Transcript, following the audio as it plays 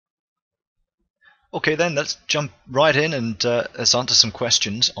Okay, then let's jump right in and let's answer some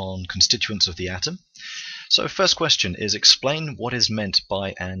questions on constituents of the atom. So first question is, explain what is meant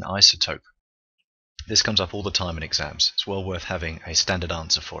by an isotope. This comes up all the time in exams. It's well worth having a standard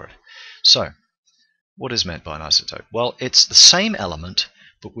answer for it. So, what is meant by an isotope? Well, it's the same element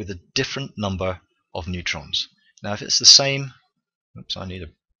but with a different number of neutrons. Now if it's the same, oops, I need a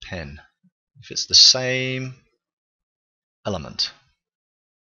pen. If it's the same element,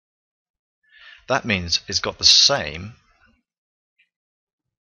 that means it's got the same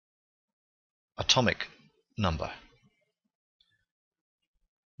atomic number.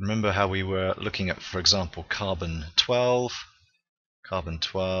 Remember how we were looking at, for example, carbon 12.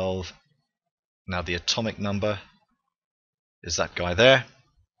 Now the atomic number is that guy there.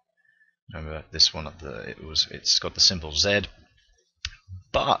 Remember this one it's got the symbol Z.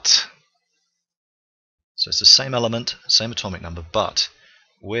 But so it's the same element, same atomic number, but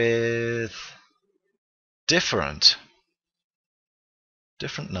with different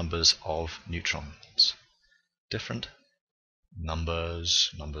numbers of neutrons. Different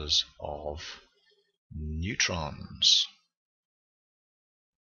numbers of neutrons.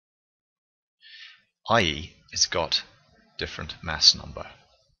 i.e., it's got different mass number.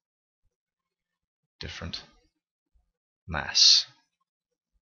 Different mass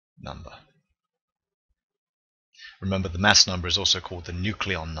number. Remember, the mass number is also called the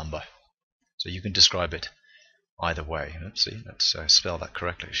nucleon number. So you can describe it either way. Let's see, let's spell that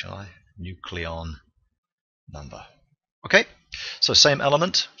correctly, shall I? Nucleon number. Okay, so same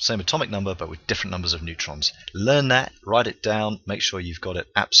element, same atomic number, but with different numbers of neutrons. Learn that, write it down, make sure you've got it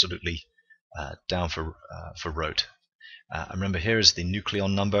absolutely down for rote. Remember, here is the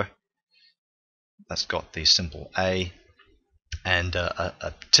nucleon number. That's got the symbol A, and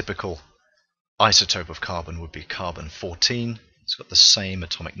a typical isotope of carbon would be carbon 14. It's got the same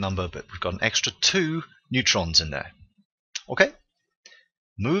atomic number, but we've got an extra 2 neutrons in there. Okay,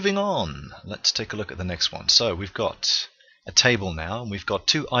 moving on, let's take a look at the next one. So we've got a table now, and we've got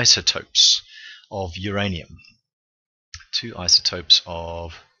 2 isotopes of uranium. 2 isotopes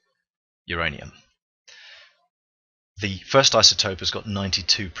of uranium. The first isotope has got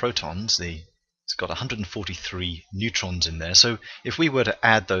 92 protons. It's got 143 neutrons in there. So if we were to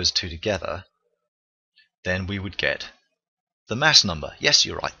add those two together, then we would get the mass number. Yes,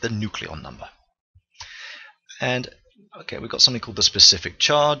 you're right, the nucleon number. And okay, we've got something called the specific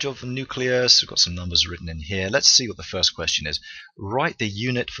charge of the nucleus. We've got some numbers written in here. Let's see what the first question is. Write the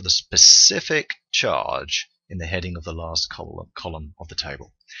unit for the specific charge in the heading of the last column of the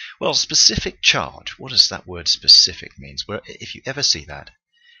table. Well, specific charge, what does that word specific means? Well, if you ever see that,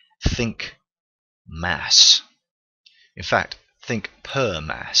 think mass. In fact, think per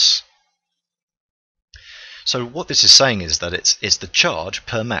mass. So what this is saying is that it's the charge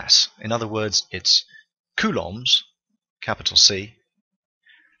per mass. In other words, it's coulombs, capital C,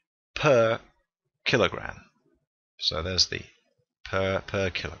 per kilogram. So there's the per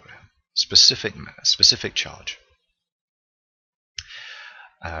kilogram. Specific charge.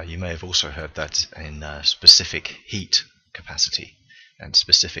 You may have also heard that in specific heat capacity and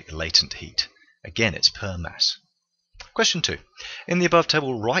specific latent heat. Again, it's per mass. Question 2. In the above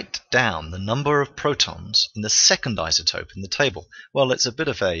table, write down the number of protons in the second isotope in the table. Well, it's a bit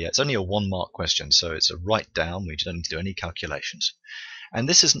of it's only a 1-mark question, so it's a write down. We don't need to do any calculations. And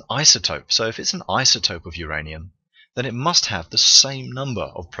this is an isotope, so if it's an isotope of uranium, then it must have the same number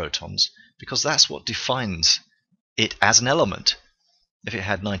of protons, because that's what defines it as an element. If it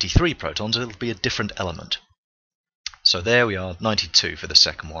had 93 protons, it'll be a different element. So there we are, 92 for the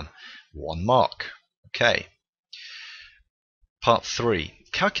second one. 1 mark. Okay. Part 3.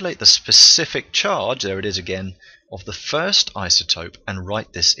 Calculate the specific charge, there it is again, of the first isotope and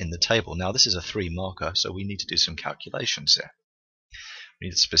write this in the table. Now this is a 3-marker, so we need to do some calculations here. We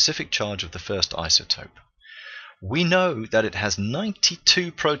need the specific charge of the first isotope. We know that it has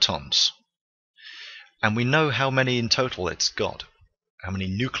 92 protons, and we know how many in total it's got, how many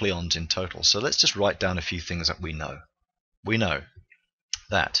nucleons in total. So let's just write down a few things that we know. We know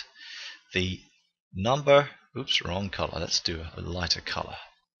that the number, oops, wrong color, let's do a lighter color.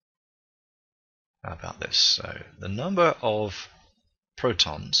 How about this? So the number of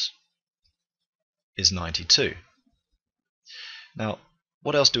protons is 92. Now,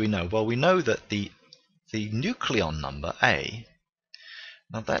 what else do we know? Well, we know that the nucleon number, A,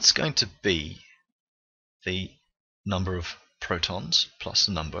 now that's going to be the number of protons plus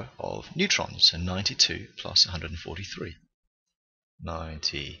the number of neutrons, so 92 plus 143.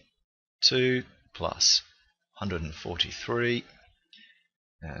 92 plus 143,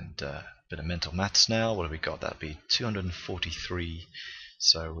 and a bit of mental maths now. What have we got? That'd be 243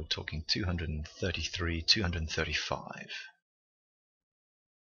 So we're talking 233, 235.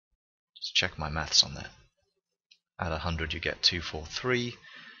 Just check my maths on that. Add 100 you get 243,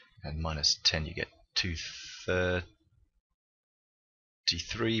 and minus 10 you get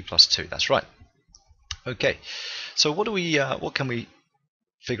 233 plus 2. That's right. Okay, so what can we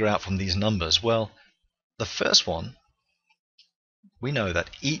figure out from these numbers? Well, the first one, we know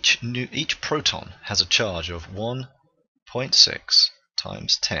that each proton has a charge of 1.6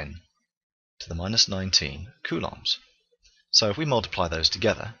 times 10 to the minus 19 coulombs. So if we multiply those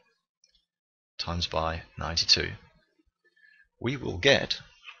together, times by 92, we will get,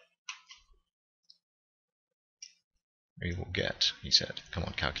 he said, come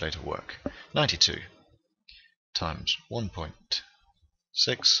on calculator, work, 92 times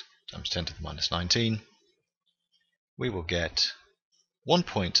 1.6 times 10 to the minus 19, we will get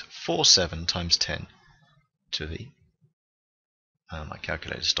 1.47 times 10 to the, my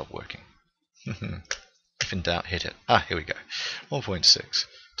calculator stopped working. If in doubt, hit it. Here we go. 1.6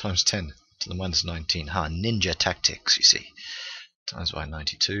 times 10 to the minus 19. Ninja tactics, you see. Times by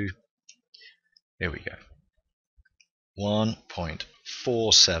 92. Here we go.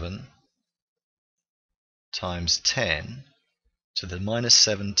 1.47 times 10 to the minus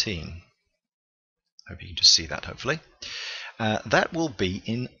 17. Hope you can just see that, hopefully. That will be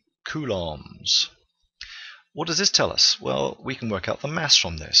in coulombs. What does this tell us? Well, we can work out the mass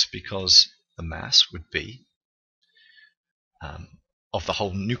from this, because the mass would be of the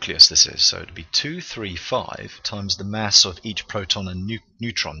whole nucleus, this is. So it would be 235 times the mass of each proton and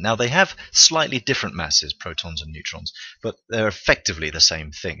neutron. Now, they have slightly different masses, protons and neutrons, but they're effectively the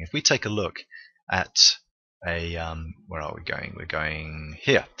same thing. If we take a look at a, where are we going? We're going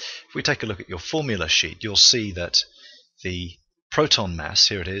here. If we take a look at your formula sheet, you'll see that the proton mass,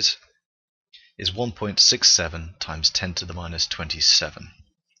 here it is 1.67 times 10 to the minus 27.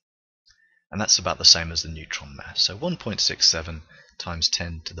 And that's about the same as the neutron mass. So 1.67 times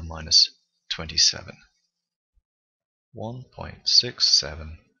 10 to the minus 27.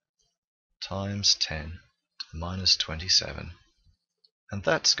 1.67 times 10 to the minus 27. And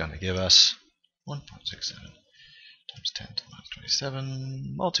that's going to give us 1.67 times 10 to the minus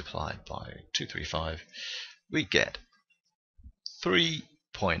 27 multiplied by 235. We get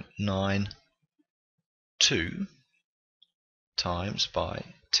 3.92 times by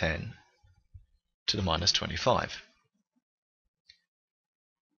 10 to the minus 25.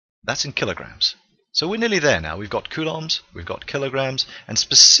 That's in kilograms. So we're nearly there now. We've got coulombs, we've got kilograms, and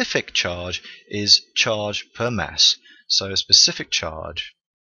specific charge is charge per mass. So specific charge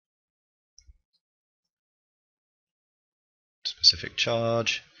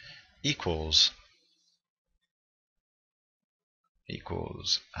equals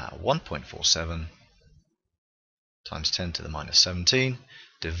 1.47 times 10 to the minus 17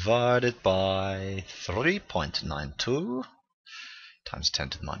 divided by 3.92 times 10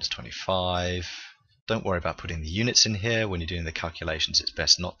 to the minus 25. Don't worry about putting the units in here. When you're doing the calculations, it's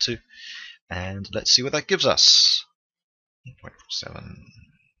best not to. And let's see what that gives us. 1.47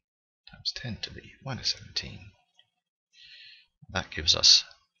 times 10 to the minus 17. That gives us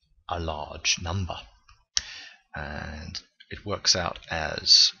a large number. And it works out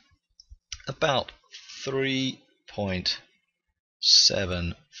as about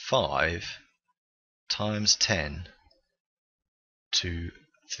 3.75 times 10 to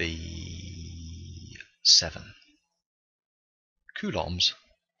the 7 coulombs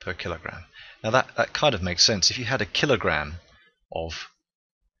per kilogram. Now that kind of makes sense. If you had a kilogram of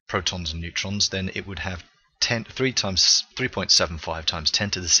protons and neutrons, then it would have 3.75 times 10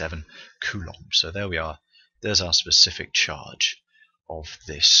 to the 7 coulombs. So there we are. There's our specific charge of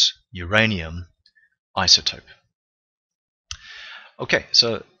this uranium isotope. Okay,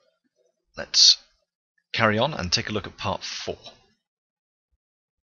 so let's carry on and take a look at part 4.